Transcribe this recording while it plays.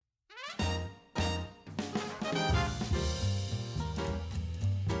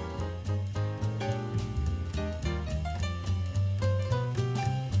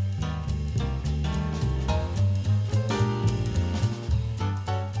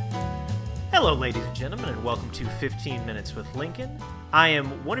Hello, ladies and gentlemen, and welcome to 15 Minutes with Lincoln. I am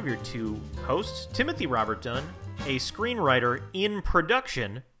one of your two hosts, Timothy Robert Dunn, a screenwriter in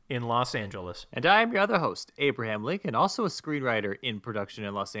production in Los Angeles. And I am your other host, Abraham Lincoln, also a screenwriter in production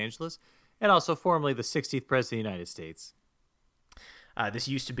in Los Angeles, and also formerly the 60th President of the United States. This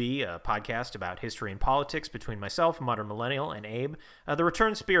used to be a podcast about history and politics between myself, Modern Millennial, and Abe, the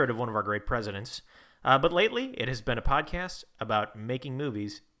return spirit of one of our great presidents. But lately, it has been a podcast about making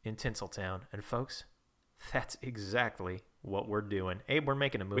movies in Tinseltown. And folks, that's exactly what we're doing. Abe, we're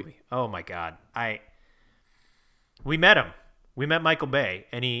making a movie. Oh my God. We met him. We met Michael Bay,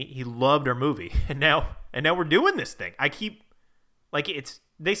 and he loved our movie. And now we're doing this thing.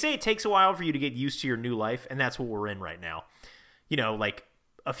 They say it takes a while for you to get used to your new life, and that's what we're in right now. You know, like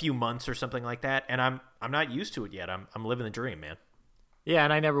a few months or something like that. And I'm not used to it yet. I'm living the dream, man. Yeah,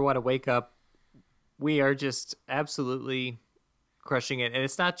 and I never want to wake up. We are just absolutely crushing it. And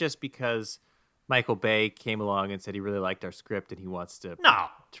it's not just because Michael Bay came along and said he really liked our script and he wants to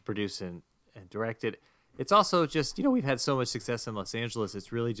produce and direct it. It's also just, we've had so much success in Los Angeles.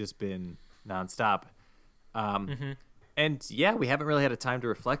 It's really just been nonstop. And yeah, we haven't really had a time to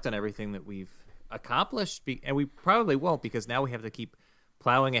reflect on everything that we've accomplished. And we probably won't, because now we have to keep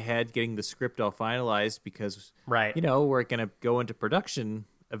plowing ahead, getting the script all finalized, because, we're going to go into production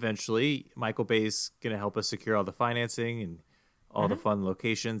eventually. Michael Bay's going to help us secure all the financing and all the fun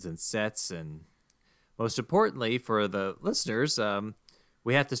locations and sets. And most importantly for the listeners,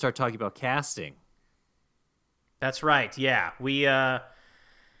 we have to start talking about casting. That's right. Yeah. We have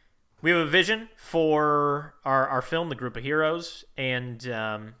a vision for our film, The Group of Heroes. And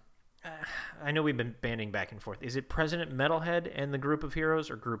I know we've been banding back and forth. Is it President Metalhead and The Group of Heroes,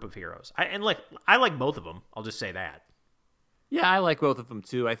 or Group of Heroes? I like both of them. I'll just say that. Yeah, I like both of them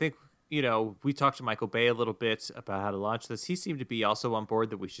too. I think, we talked to Michael Bay a little bit about how to launch this. He seemed to be also on board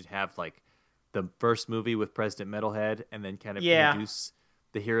that we should have like the first movie with President Metalhead and then kind of introduce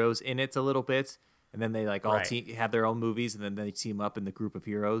the heroes in it a little bit. And then they have their own movies, and then they team up in The Group of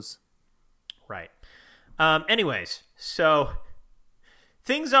Heroes. Right. Anyways, so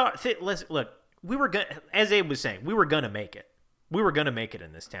things are... look, we were going to... As Abe was saying, we were going to make it. We were going to make it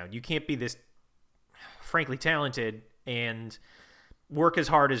in this town. You can't be this frankly talented and work as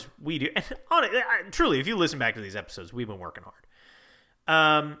hard as we do. And truly, if you listen back to these episodes, we've been working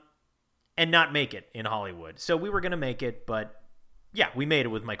hard. And not make it in Hollywood. So we were going to make it, but yeah, we made it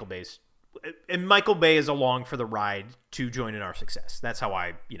with Michael Bay's... And Michael Bay is along for the ride to join in our success. That's how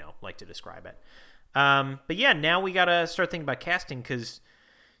I, like to describe it. But yeah, now we got to start thinking about casting, because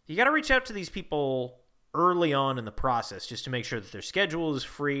you got to reach out to these people early on in the process just to make sure that their schedule is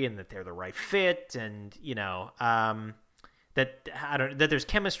free and that they're the right fit, and, that there's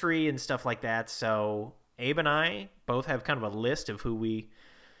chemistry and stuff like that. So Abe and I both have kind of a list of who we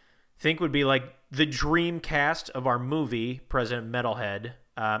think would be like the dream cast of our movie, President Metalhead.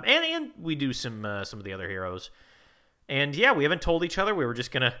 And we do some of the other heroes. And yeah, we haven't told each other. We were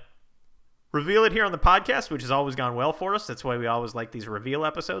just going to reveal it here on the podcast, which has always gone well for us. That's why we always like these reveal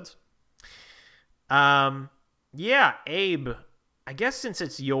episodes. Yeah, Abe, I guess since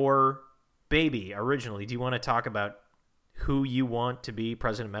it's your baby originally, do you want to talk about who you want to be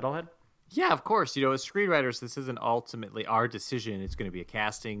President Metalhead? Yeah, of course. As screenwriters, this isn't ultimately our decision. It's going to be a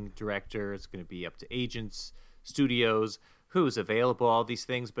casting director. It's going to be up to agents, studios, who's available, all these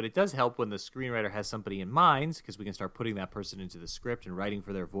things. But it does help when the screenwriter has somebody in mind, because we can start putting that person into the script and writing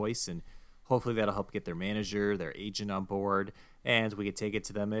for their voice. And hopefully that'll help get their manager, their agent on board, and we could take it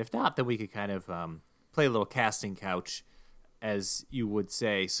to them. And if not, then we could kind of play a little casting couch, as you would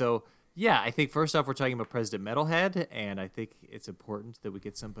say. So yeah, I think first off, we're talking about President Metalhead, and I think it's important that we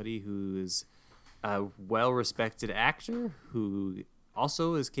get somebody who is a well-respected actor who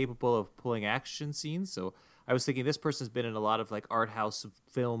also is capable of pulling action scenes. So I was thinking this person's been in a lot of like art house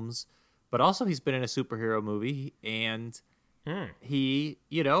films, but also he's been in a superhero movie, and he,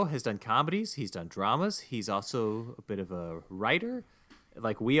 has done comedies, he's done dramas, he's also a bit of a writer,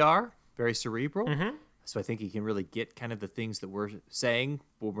 like we are, very cerebral. So I think he can really get kind of the things that we're saying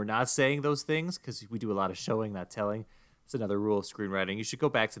when we're not saying those things, because we do a lot of showing, not telling. It's another rule of screenwriting. You should go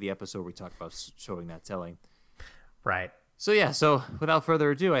back to the episode where we talked about showing, not telling. Right. So yeah, so without further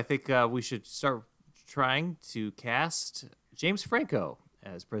ado, I think we should start trying to cast James Franco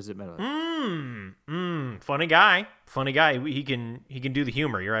as President Metalhead. Funny guy. He can do the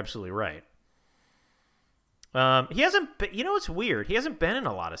humor. You're absolutely right. He hasn't, it's weird. He hasn't been in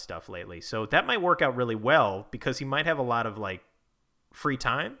a lot of stuff lately, so that might work out really well, because he might have a lot of like free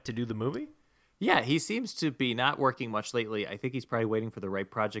time to do the movie. Yeah, he seems to be not working much lately. I think he's probably waiting for the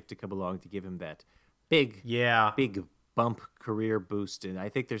right project to come along to give him that big bump career boost. And I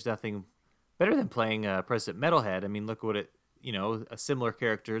think there's nothing better than playing President Metalhead. I mean, look what a similar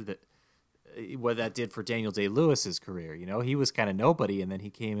character that what that did for Daniel Day-Lewis's career. He was kind of nobody, and then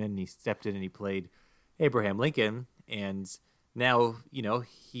he came in and he stepped in and he played Abraham Lincoln, and now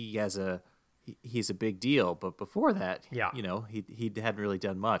he's a big deal. But before that, he hadn't really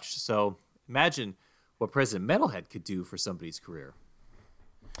done much. So imagine what President Metalhead could do for somebody's career.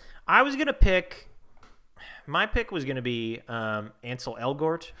 My pick was going to be Ansel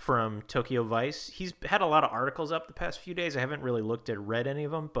Elgort from Tokyo Vice. He's had a lot of articles up the past few days. I haven't really read any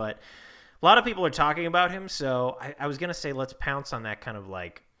of them, but a lot of people are talking about him. So I was going to say let's pounce on that kind of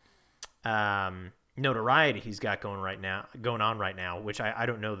like notoriety he's got going on right now, which I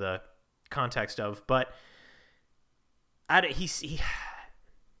don't know the context of, but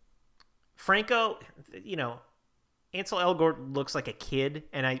Franco, Ansel Elgort looks like a kid,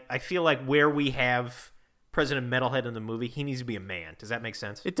 and I feel like where we have President Metalhead in the movie, he needs to be a man. Does that make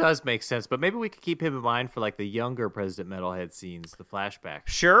sense? It does make sense, but maybe we could keep him in mind for like the younger President Metalhead scenes, the flashback.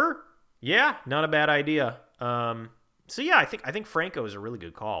 Sure. Yeah, not a bad idea. So yeah, I think Franco is a really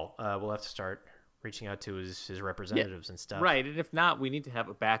good call. We'll have to start reaching out to his representatives and stuff. Right, and if not, we need to have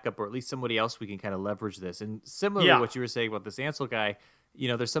a backup or at least somebody else we can kind of leverage this. And similarly to what you were saying about this Ansel guy,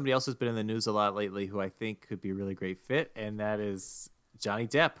 there's somebody else who's been in the news a lot lately who I think could be a really great fit, and that is Johnny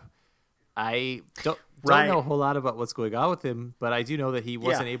Depp. I don't know a whole lot about what's going on with him, but I do know that he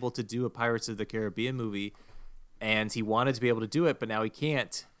wasn't able to do a Pirates of the Caribbean movie, and he wanted to be able to do it, but now he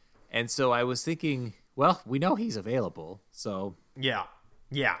can't. And so I was thinking, well, we know he's available, so... Yeah.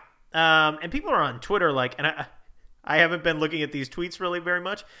 And people are on Twitter, and I haven't been looking at these tweets really very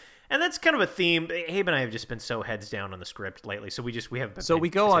much, and that's kind of a theme. Abe and I have just been so heads down on the script lately, so we haven't been. So we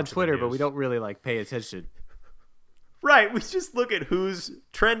go on Twitter, but we don't really pay attention. Right, we just look at who's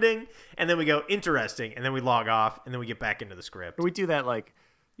trending, and then we go interesting, and then we log off, and then we get back into the script. We do that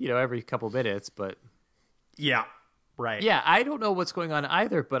every couple minutes, but yeah, right. Yeah, I don't know what's going on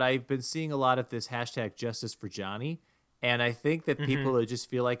either, but I've been seeing a lot of this hashtag Justice for Johnny. And I think that people just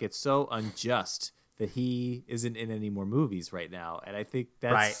feel like it's so unjust that he isn't in any more movies right now. And I think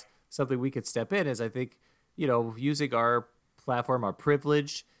that's something we could step in, is I think, using our platform, our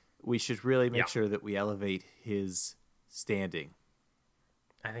privilege, we should really make sure that we elevate his standing.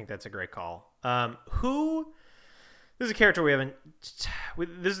 I think that's a great call. This is a character we haven't.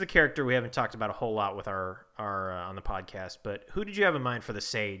 This is the character we haven't talked about a whole lot with our on the podcast. But who did you have in mind for the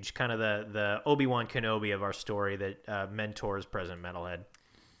Sage, kind of the Obi-Wan Kenobi of our story that mentors President Metalhead?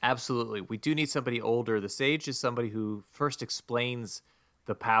 Absolutely, we do need somebody older. The Sage is somebody who first explains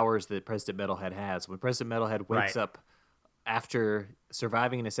the powers that President Metalhead has. When President Metalhead wakes up after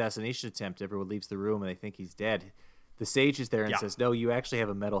surviving an assassination attempt, everyone leaves the room and they think he's dead. The Sage is there and says, "No, you actually have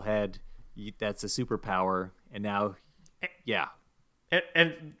a metal head. That's a superpower." And now. Yeah.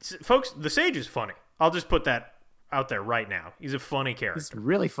 And folks, the Sage is funny. I'll just put that out there right now. He's a funny character. He's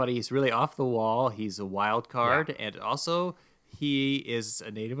really funny. He's really off the wall. He's a wild card. And also, he is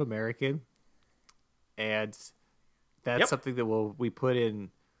a Native American. And that's something that we put in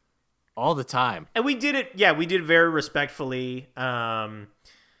all the time. And we did it. Yeah, we did it very respectfully.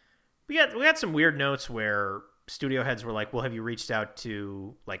 We got some weird notes where studio heads were like, well, have you reached out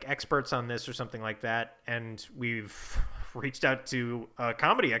to experts on this or something like that? And we've reached out to a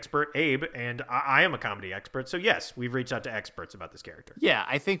comedy expert, Abe, and I am a comedy expert. So yes, we've reached out to experts about this character. Yeah,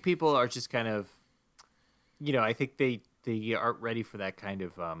 I think people are just kind of, I think they aren't ready for that kind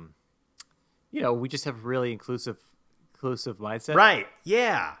of, we just have a really inclusive mindset. Right.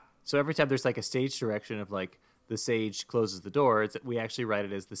 Yeah. So every time there's a stage direction of the Sage closes the door, we actually write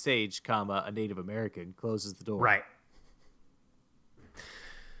it as the Sage, comma, a Native American closes the door. Right.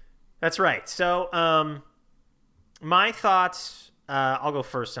 That's right. So, my thoughts, I'll go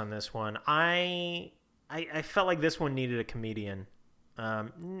first on this one. I felt like this one needed a comedian,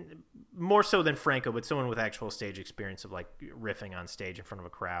 more so than Franco, but someone with actual stage experience of riffing on stage in front of a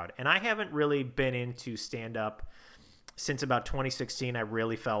crowd. And I haven't really been into stand-up since about 2016. I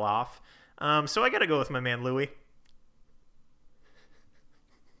really fell off. So I got to go with my man, Louis.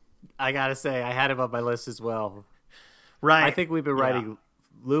 I got to say, I had him on my list as well. Right. I think we've been writing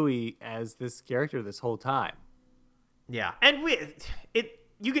Louis as this character this whole time. Yeah. And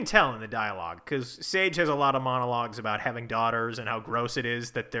you can tell in the dialogue, because Sage has a lot of monologues about having daughters and how gross it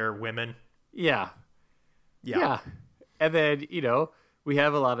is that they're women. Yeah. And then, we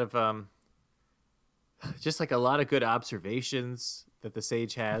have a lot of, just a lot of good observations that the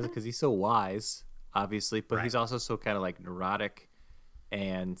Sage has, because he's so wise, obviously, but he's also so kind of neurotic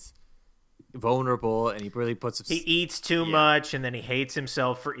and vulnerable, and he really puts... He eats too much, and then he hates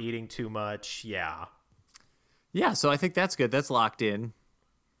himself for eating too much. Yeah, so I think that's good. That's locked in.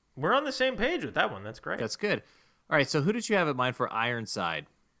 We're on the same page with that one. That's great. That's good. All right, so who did you have in mind for Ironside?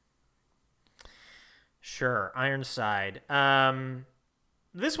 Sure, Ironside.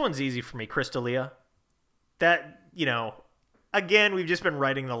 This one's easy for me, Crystalia. That, again, we've just been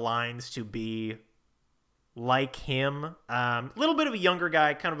writing the lines to be like him. A little bit of a younger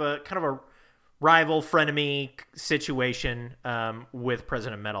guy, kind of a rival frenemy situation with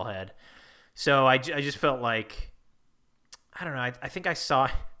President Metalhead. So I just felt like, I don't know. I think I saw.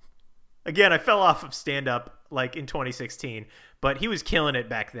 Again, I fell off of stand-up like in 2016, but he was killing it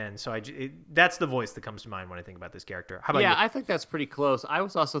back then. So that's the voice that comes to mind when I think about this character. How about you? Yeah, I think that's pretty close. I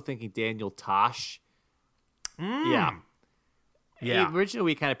was also thinking Daniel Tosh. Yeah. Originally,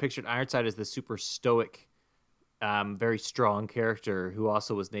 we kind of pictured Ironside as the super stoic, very strong character who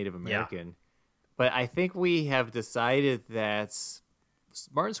also was Native American. Yeah. But I think we have decided that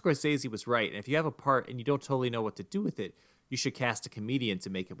Martin Scorsese was right. And if you have a part and you don't totally know what to do with it, you should cast a comedian to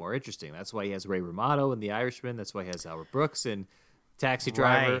make it more interesting. That's why he has Ray Romano in The Irishman. That's why he has Albert Brooks in Taxi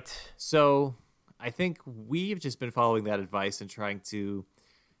Driver. Right. So I think we've just been following that advice and trying to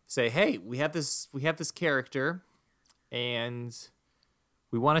say, hey, we have this character, and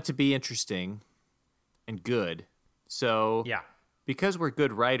we want it to be interesting and good. So yeah, because we're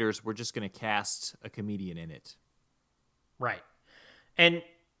good writers, we're just going to cast a comedian in it. Right. And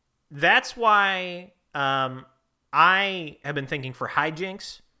that's why I have been thinking for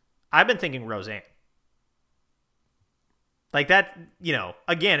hijinks, I've been thinking Roseanne. Like that,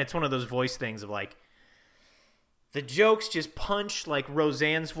 again, it's one of those voice things of like, the jokes just punch like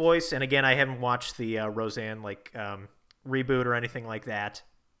Roseanne's voice. And again, I haven't watched the Roseanne reboot or anything like that.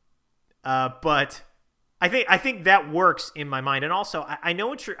 But I think that works in my mind. And also, I know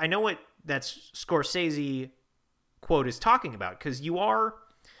what that Scorsese quote is talking about, because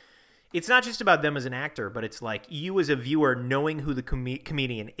it's not just about them as an actor, but it's like you as a viewer knowing who the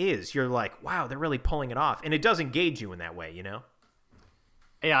comedian is. You're like, wow, they're really pulling it off. And it does engage you in that way,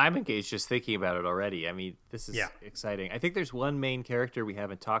 Yeah, I'm engaged just thinking about it already. I mean, this is exciting. I think there's one main character we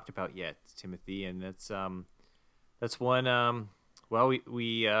haven't talked about yet, Timothy, and that's one.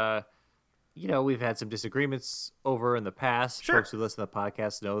 We've had some disagreements over in the past. Sure. Folks who listen to the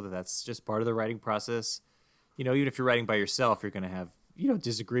podcast know that that's just part of the writing process. Even if you're writing by yourself, you're going to have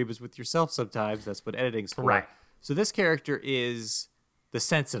disagreements with yourself sometimes. That's what editing's for. Right. So this character is the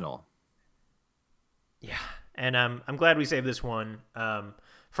Sentinel. Yeah, and I'm glad we saved this one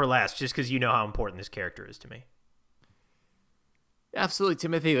for last, just because you know how important this character is to me. Absolutely,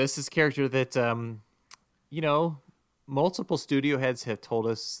 Timothy. This is a character that, multiple studio heads have told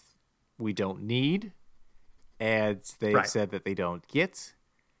us we don't need, and they've said that they don't get,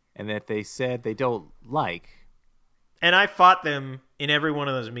 and that they said they don't like. And I fought them in every one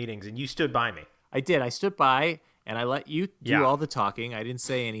of those meetings, and you stood by me. I did. I stood by, and I let you do all the talking. I didn't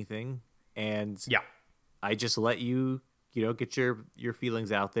say anything, and I just let you, get your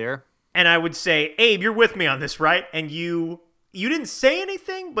feelings out there. And I would say, Abe, you're with me on this, right? And you didn't say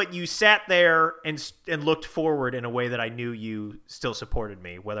anything, but you sat there and looked forward in a way that I knew you still supported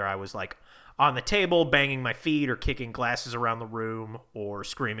me, whether I was like on the table, banging my feet, or kicking glasses around the room, or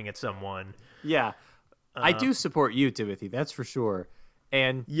screaming at someone. Yeah. I do support you, Timothy, that's for sure.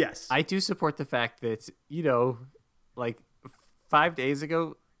 And yes, I do support the fact that, 5 days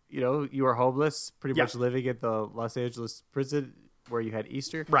ago, you were homeless, pretty much living at the Los Angeles prison where you had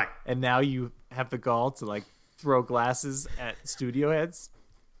Easter. Right. And now you have the gall to throw glasses at studio heads.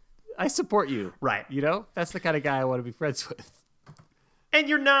 I support you. Right. That's the kind of guy I want to be friends with. And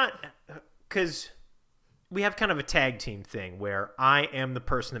you're not, because we have kind of a tag team thing where I am the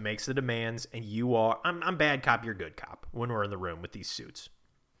person that makes the demands, and you are. I'm bad cop, you're good cop when we're in the room with these suits.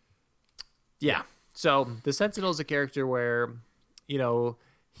 Yeah. So the Sentinel is a character where,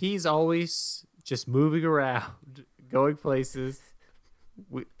 he's always just moving around, going places.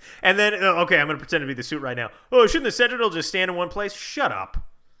 And then, okay, I'm going to pretend to be the suit right now. Oh, shouldn't the Sentinel just stand in one place? Shut up.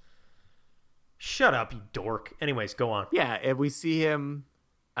 Shut up, you dork. Anyways, go on. Yeah, and we see him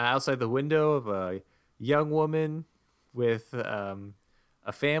outside the window of a young woman with a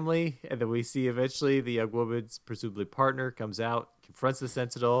family, and then we see eventually the young woman's presumably partner comes out, confronts the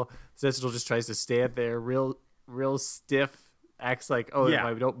Sentinel. The Sentinel just tries to stand there real stiff, acts like, if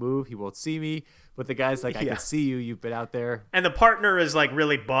I don't move, he won't see me. But the guy's like, I can see you. You've been out there. And the partner is like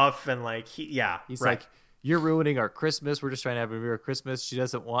really buff and like, he's like, you're ruining our Christmas. We're just trying to have a real Christmas. She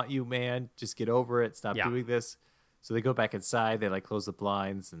doesn't want you, man. Just get over it. Stop doing this. So they go back inside. They close the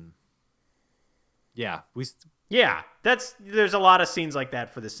blinds, and there's a lot of scenes like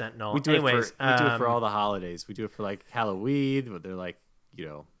that for the Sentinel. We do it for all the holidays. We do it for Halloween, but they're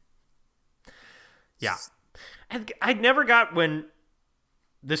Yeah. And I never got when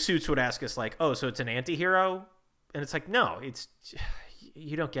the suits would ask us like, "Oh, so it's an anti-hero?" And it's like, "No, it's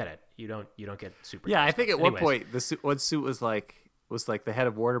you don't get it. You don't get super." Yeah, I think at Anyways, one point one suit was like the head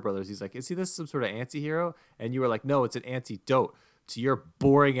of Warner Brothers. He's like, "Is he this some sort of anti-hero?" And you were like, "No, it's an antidote to your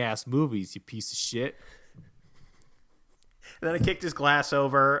boring ass movies, you piece of shit." And then I kicked his glass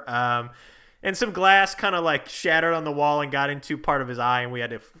over, and some glass kind of like shattered on the wall and got into part of his eye, and we had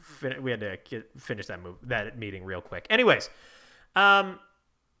to finish that meeting real quick. Anyways, I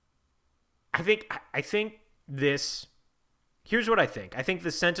think this. Here's what I think. I think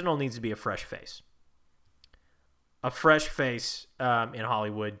the Sentinel needs to be a fresh face. A fresh face in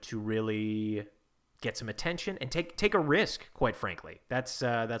Hollywood to really get some attention and take a risk. Quite frankly, that's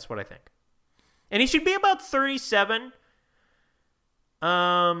what I think. And he should be about 37.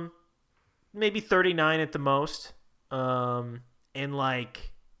 Maybe 39 at the most. And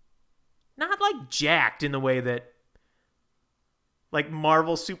like, not like jacked in the way that like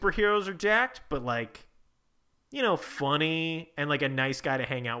Marvel superheroes are jacked, but like, you know, funny and like a nice guy to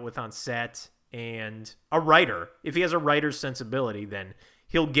hang out with on set and a writer. If he has a writer's sensibility, then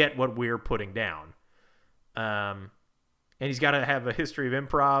he'll get what we're putting down. And he's got to have a history of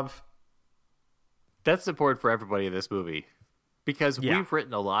improv. That's important for everybody in this movie. Because we've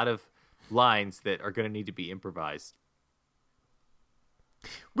written a lot of lines that are going to need to be improvised.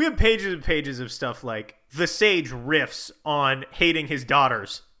 We have pages and pages of stuff like the sage riffs on hating his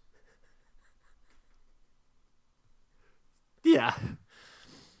daughters. Yeah.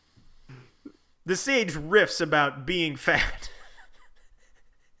 The sage riffs about being fat.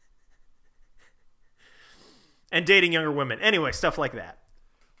 And dating younger women. Anyway, stuff like that.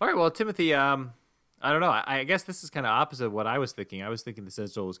 All right, well, Timothy, I don't know. I guess this is kind of opposite of what I was thinking. I was thinking the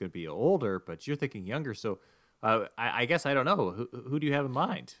Sentinel was going to be older, but you're thinking younger. So I guess I don't know. Who do you have in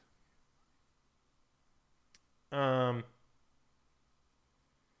mind? Do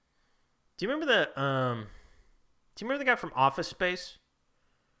you remember the guy from Office Space?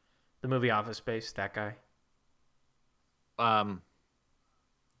 The movie Office Space, that guy?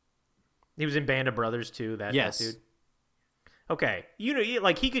 He was in Band of Brothers too, that dude. Okay, you know,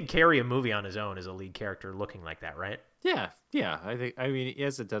 like he could carry a movie on his own as a lead character, looking like that, right? Yeah. I mean, he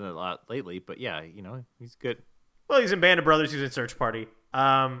hasn't done it a lot lately, but yeah, you know, he's good. Well, he's in Band of Brothers. He's in Search Party.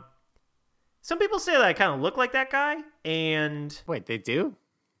 Some people say that I kind of look like that guy, and wait, they do?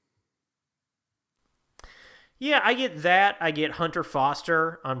 Yeah, I get that. I get Hunter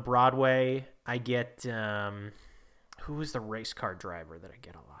Foster on Broadway. I get who is the race car driver that I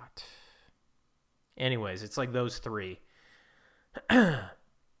get a lot? Anyways, it's like those three. I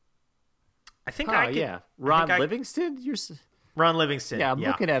think Ron Livingston. Ron Livingston. Yeah, I'm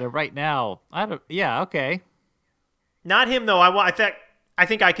looking at it right now. Yeah, okay. Not him though. I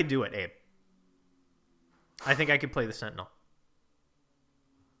think I could do it, Abe. I think I could play the Sentinel.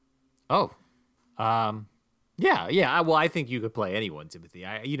 Oh, yeah. Well, I think you could play anyone, Timothy.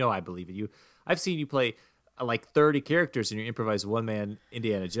 I believe in you. I've seen you play like 30 characters in your improvised one-man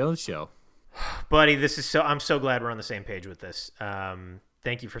Indiana Jones show. Buddy, I'm so glad we're on the same page with this.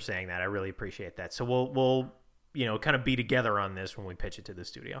 Thank you for saying that. I really appreciate that. So we'll kind of be together on this when we pitch it to the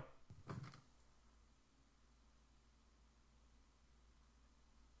studio.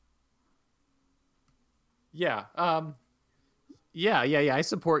 Yeah. Yeah. I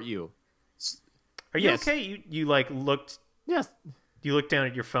support you. Are you okay? You like looked. Yes. You looked down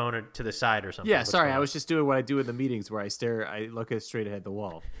at your phone or to the side or something. Yeah. Sorry, I was just doing what I do in the meetings where I look straight ahead the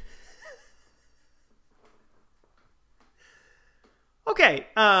wall. Okay.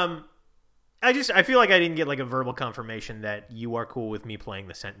 I feel like I didn't get like a verbal confirmation that you are cool with me playing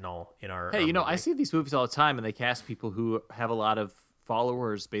the Sentinel in our. Hey, movie. I see these movies all the time, and they cast people who have a lot of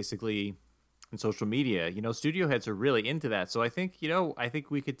followers, basically, in social media. Studio heads are really into that. So I think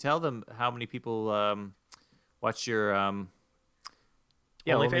we could tell them how many people watch your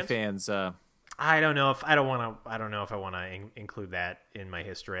OnlyFans. I don't know if I want to include that in my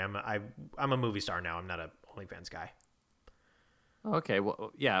history. I'm a movie star now. I'm not a OnlyFans guy. Okay,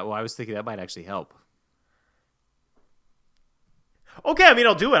 well, yeah. Well, I was thinking that might actually help. Okay, I mean,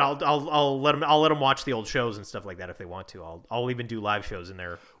 I'll do it. I'll let them watch the old shows and stuff like that if they want to. I'll even do live shows in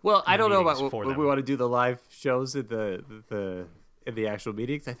there. Well, I don't know about what we want to do the live shows in the actual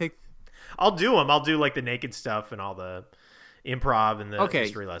meetings. I think I'll do them. I'll do like the naked stuff and all the improv and the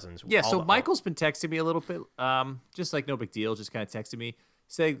history lessons. Yeah. So Michael's been texting me a little bit. Just like no big deal. Just kind of texting me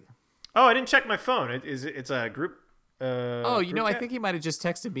saying, "Oh, I didn't check my phone. It's a group." I think he might have just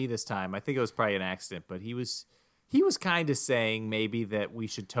texted me this time. I think it was probably an accident, but he was kind of saying maybe that we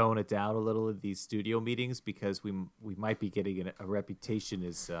should tone it down a little in these studio meetings because we might be getting a reputation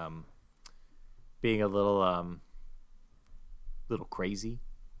as being a little crazy.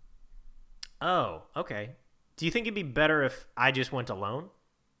 Oh, okay. Do you think it'd be better if I just went alone?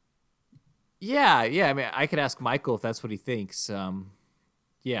 Yeah. I mean, I could ask Michael if that's what he thinks.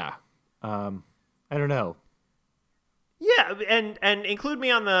 Yeah. I don't know. Yeah, and include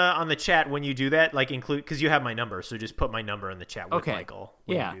me on the chat when you do that. Like include because you have my number, so just put my number in the chat with Okay. Michael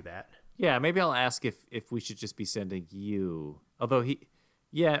when Yeah. you do that. Yeah, maybe I'll ask if we should just be sending you. Although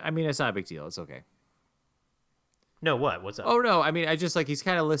I mean, it's not a big deal. It's okay. No, what? What's up? Oh no, I mean, I just like he's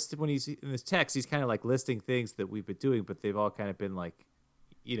kind of listed when he's in this text. He's kind of like listing things that we've been doing, but they've all kind of been like,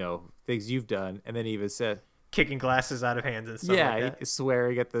 things you've done, and then he even said, Kicking glasses out of hands and stuff yeah, like that.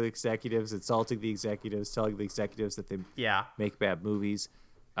 swearing at the executives, insulting the executives, telling the executives that they Yeah. make bad movies.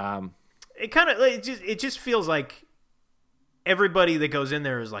 It kind of it just feels like everybody that goes in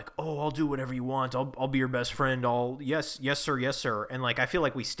there is like, "Oh, I'll do whatever you want. I'll be your best friend. Yes sir." And like I feel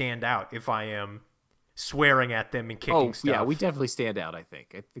like we stand out if I am swearing at them and kicking stuff. Yeah, we definitely stand out. I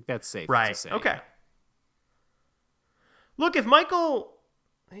think that's safe to right. say. Okay. Look, if Michael,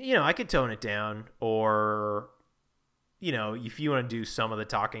 I could tone it down, or if you want to do some of the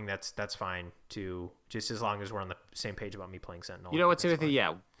talking, that's fine too. Just as long as we're on the same page about me playing Sentinel. You know what, that's Timothy? fine.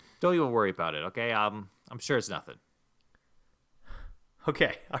 Yeah, don't even worry about it. Okay, I'm sure it's nothing.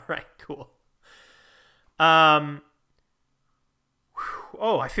 Okay. All right. Cool.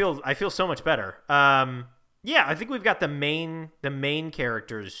 Oh, I feel so much better. Yeah, I think we've got the main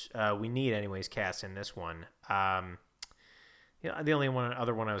characters we need anyways cast in this one. The only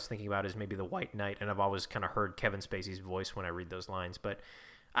other one I was thinking about is maybe the White Knight, and I've always kind of heard Kevin Spacey's voice when I read those lines, but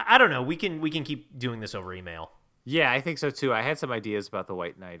I don't know. We can keep doing this over email. Yeah, I think so too. I had some ideas about the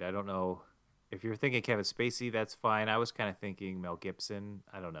White Knight. I don't know if you're thinking Kevin Spacey. That's fine. I was kind of thinking Mel Gibson.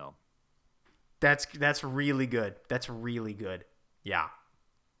 I don't know. That's really good. That's really good. Yeah.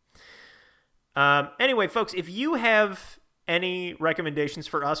 Anyway, folks, if you have any recommendations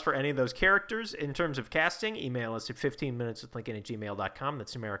for us for any of those characters in terms of casting, email us at 15minuteswithlincoln@gmail.com.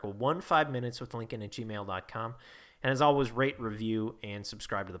 That's numerical 15minuteswithlincoln@gmail.com. And as always, rate, review, and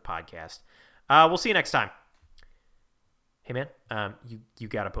subscribe to the podcast. We'll see you next time. Hey, man, you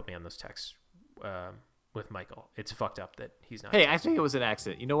got to put me on those texts with Michael. It's fucked up that he's not. Hey, I think it was an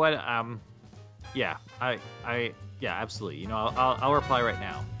accident. You know what? Yeah, yeah, absolutely. I'll reply right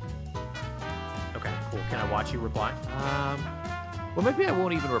now. Okay, cool. Can I watch you reply? Well, maybe I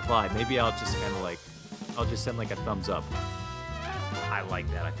won't even reply. Maybe I'll just kind of I'll just send like a thumbs up. I like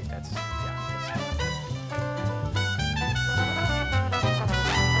that. I think that's